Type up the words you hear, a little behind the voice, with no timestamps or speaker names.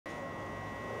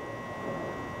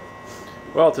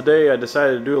Well, today I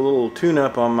decided to do a little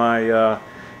tune-up on my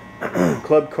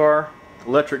club car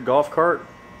electric golf cart.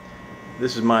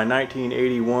 This is my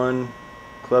 1981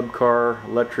 club car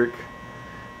electric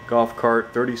golf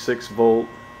cart, 36 volt,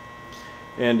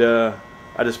 and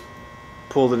I just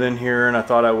pulled it in here, and I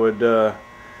thought I would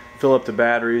fill up the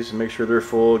batteries and make sure they're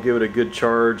full, give it a good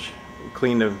charge,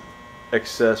 clean the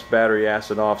excess battery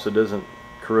acid off so it doesn't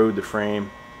corrode the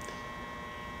frame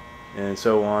and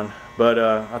so on. But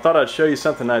I thought I'd show you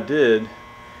something I did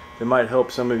that might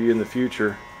help some of you in the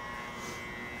future.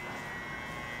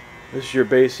 This is your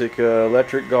basic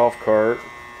electric golf cart.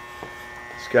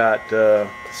 It's got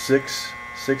 6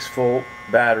 volt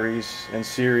batteries in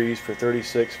series for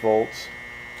 36 volts,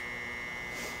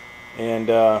 and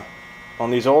on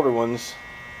these older ones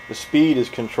the speed is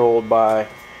controlled by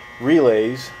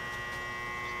relays.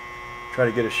 Try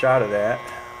to get a shot of that,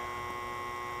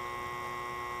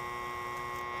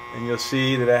 and you'll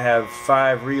see that I have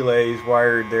 5 relays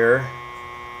wired there,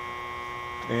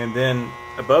 and then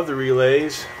above the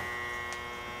relays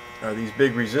are these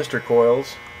big resistor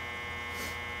coils.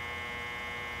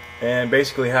 And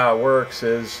basically how it works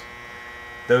is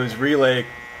those relays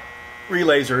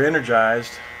are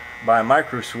energized by a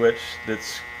micro switch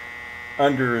that's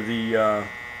under the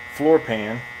floor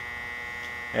pan,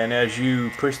 and as you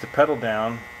push the pedal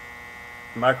down,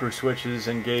 micro switches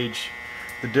engage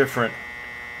the different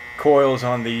coils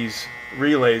on these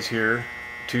relays here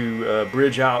to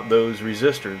bridge out those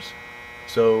resistors.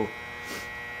 So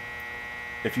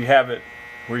if you have it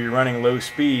where you're running low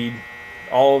speed,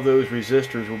 all of those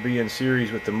resistors will be in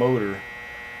series with the motor,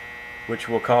 which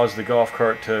will cause the golf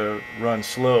cart to run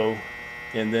slow,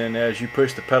 and then as you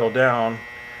push the pedal down,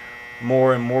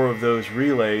 more and more of those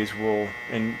relays will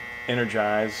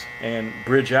energize and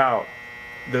bridge out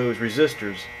those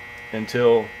resistors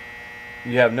until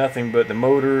you have nothing but the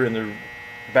motor and the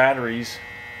batteries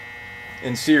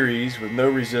in series with no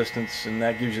resistance, and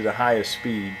that gives you the highest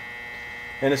speed.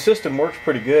 And the system works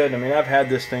pretty good. I mean, I've had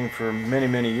this thing for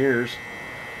many years,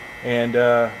 and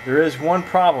there is one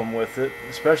problem with it,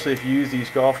 especially if you use these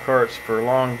golf carts for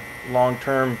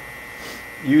long-term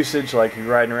usage, like you're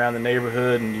riding around the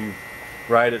neighborhood and you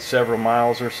ride it several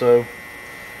miles or so.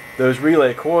 Those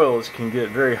relay coils can get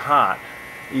very hot,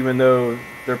 even though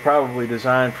they're probably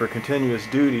designed for continuous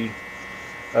duty.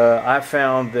 I've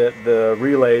found that the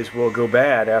relays will go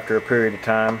bad after a period of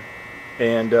time,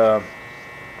 and I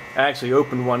actually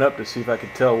opened one up to see if I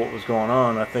could tell what was going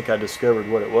on. I think I discovered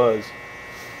what it was.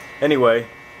 Anyway,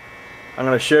 I'm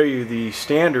going to show you the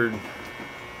standard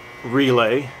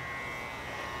relay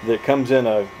that comes in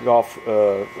a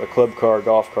club car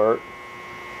golf cart.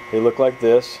 They look like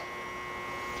this,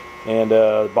 and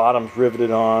the bottom's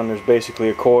riveted on. There's basically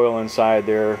a coil inside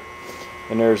there,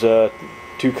 and there's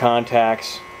 2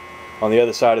 contacts on the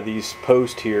other side of these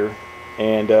posts here,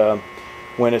 and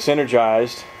when it's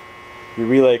energized, your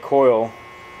relay coil,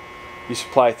 you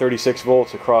supply 36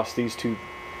 volts across these 2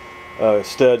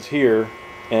 studs here,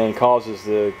 and causes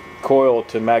the coil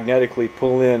to magnetically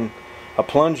pull in a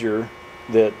plunger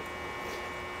that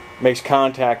makes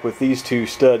contact with these 2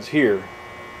 studs here,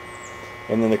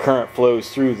 and then the current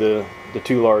flows through the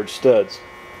 2 large studs.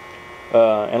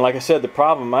 And like I said, the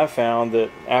problem I found that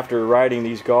after riding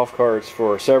these golf carts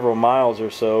for several miles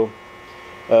or so,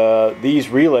 these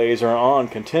relays are on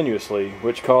continuously,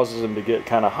 which causes them to get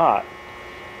kind of hot.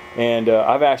 And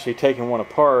I've actually taken one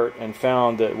apart and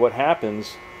found that what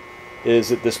happens is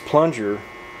that this plunger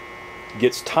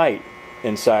gets tight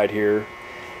inside here,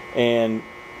 and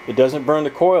it doesn't burn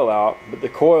the coil out, but the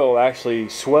coil actually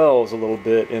swells a little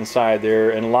bit inside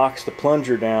there and locks the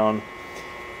plunger down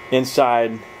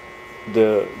inside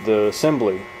the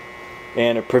assembly,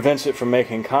 and it prevents it from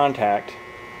making contact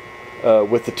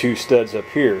with the 2 studs up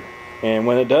here. And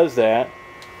when it does that,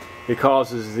 it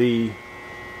causes the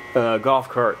golf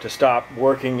cart to stop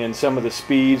working in some of the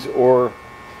speeds, or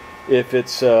if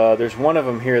it's there's one of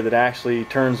them here that actually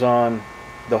turns on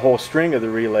the whole string of the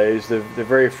relays. The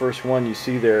very first one you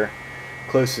see there,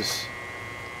 closest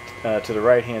to the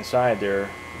right hand side there,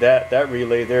 that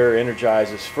relay there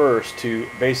energizes first to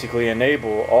basically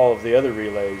enable all of the other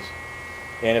relays.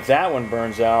 And if that one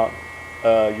burns out,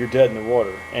 you're dead in the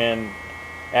water. And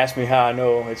ask me how I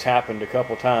know. It's happened a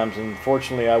couple times, and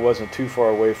fortunately I wasn't too far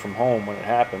away from home when it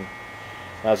happened.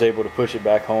 I was able to push it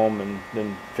back home and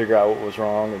then figure out what was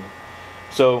wrong. And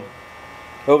so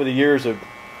over the years of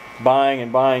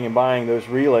buying those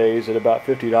relays at about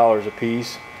 $50 a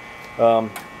piece,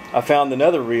 I found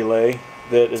another relay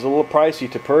that is a little pricey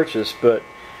to purchase, but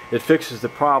it fixes the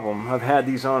problem. I've had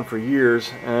these on for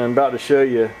years, and I'm about to show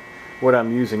you what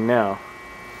I'm using now.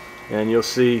 And you'll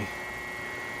see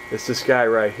it's this guy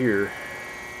right here.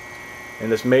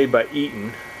 and it's made by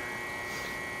Eaton.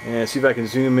 And see if I can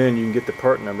zoom in, you can get the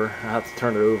part number. I'll have to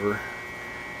turn it over.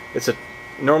 It's a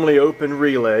normally open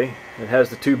relay. It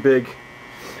has the two big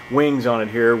wings on it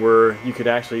here where you could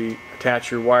actually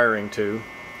attach your wiring to,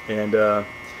 and the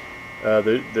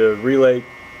relay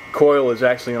coil is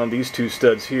actually on these two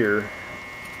studs here.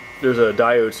 There's a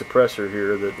diode suppressor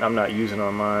here that I'm not using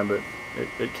on mine, but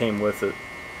it came with it.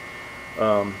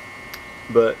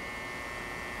 But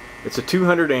it's a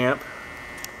 200 amp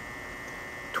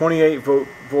 28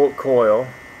 volt coil,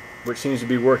 which seems to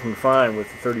be working fine with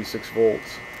the 36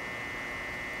 volts.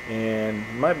 And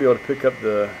you might be able to pick up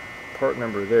the part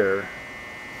number there.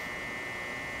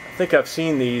 I think I've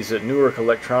seen these at Newark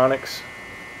Electronics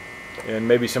and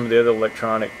maybe some of the other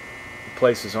electronic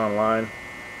places online,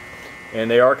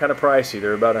 and they are kind of pricey.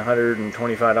 They're about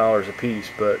 $125 a piece,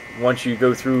 but once you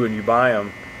go through and you buy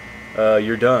them,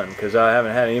 you're done, because I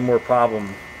haven't had any more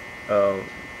problem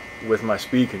with my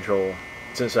speed control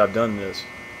since I've done this.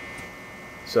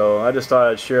 So I just thought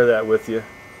I'd share that with you,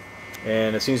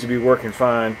 and it seems to be working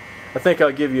fine. I think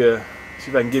I'll give you, see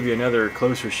if I can give you another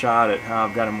closer shot at how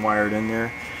I've got them wired in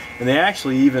there. And they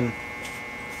actually, even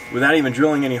without even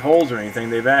drilling any holes or anything,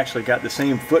 they've actually got the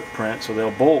same footprint, so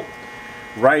they'll bolt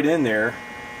right in there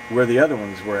where the other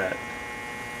ones were at.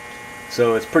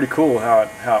 So it's pretty cool how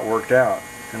it worked out.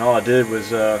 And all I did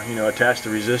was you know, attach the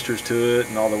resistors to it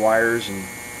and all the wires,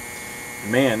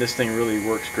 and man, this thing really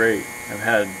works great. I've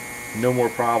had no more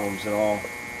problems at all.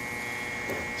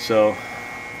 So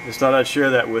just thought I'd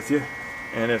share that with you.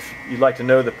 And if you'd like to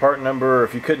know the part number, or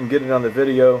if you couldn't get it on the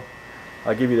video,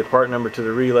 I'll give you the part number to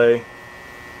the relay,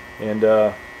 and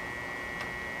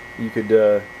you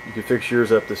could fix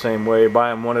yours up the same way.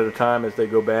 Buy them one at a time as they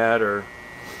go bad or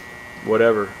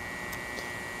whatever.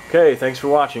 Okay, thanks for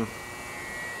watching.